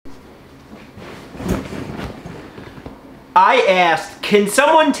I asked, can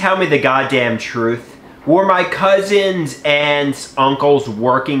someone tell me the goddamn truth? Were my cousins, aunts, uncles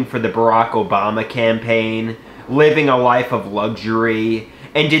working for the Barack Obama campaign, living a life of luxury,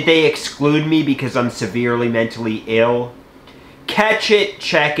 and did they exclude me because I'm severely mentally ill? Catch it,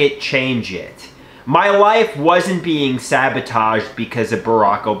 check it, change it. My life wasn't being sabotaged because of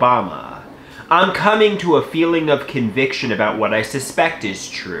Barack Obama. I'm coming to a feeling of conviction about what I suspect is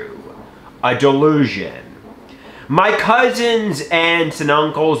true. A delusion. My cousins, aunts, and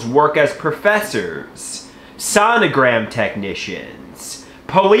uncles work as professors, sonogram technicians,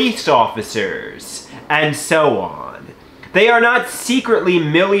 police officers, and so on. They are not secretly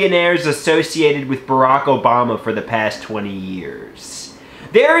millionaires associated with Barack Obama for the past 20 years.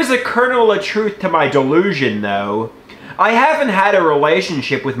 There is a kernel of truth to my delusion, though. I haven't had a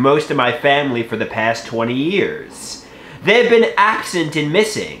relationship with most of my family for the past 20 years. They've been absent and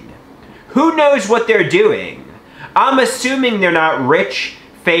missing. Who knows what they're doing? I'm assuming they're not rich,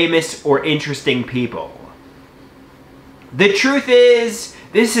 famous, or interesting people. The truth is,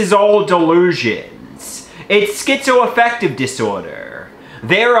 this is all delusions. It's schizoaffective disorder.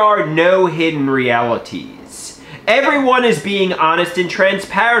 There are no hidden realities. Everyone is being honest and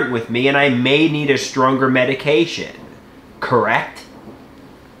transparent with me, and I may need a stronger medication. Correct?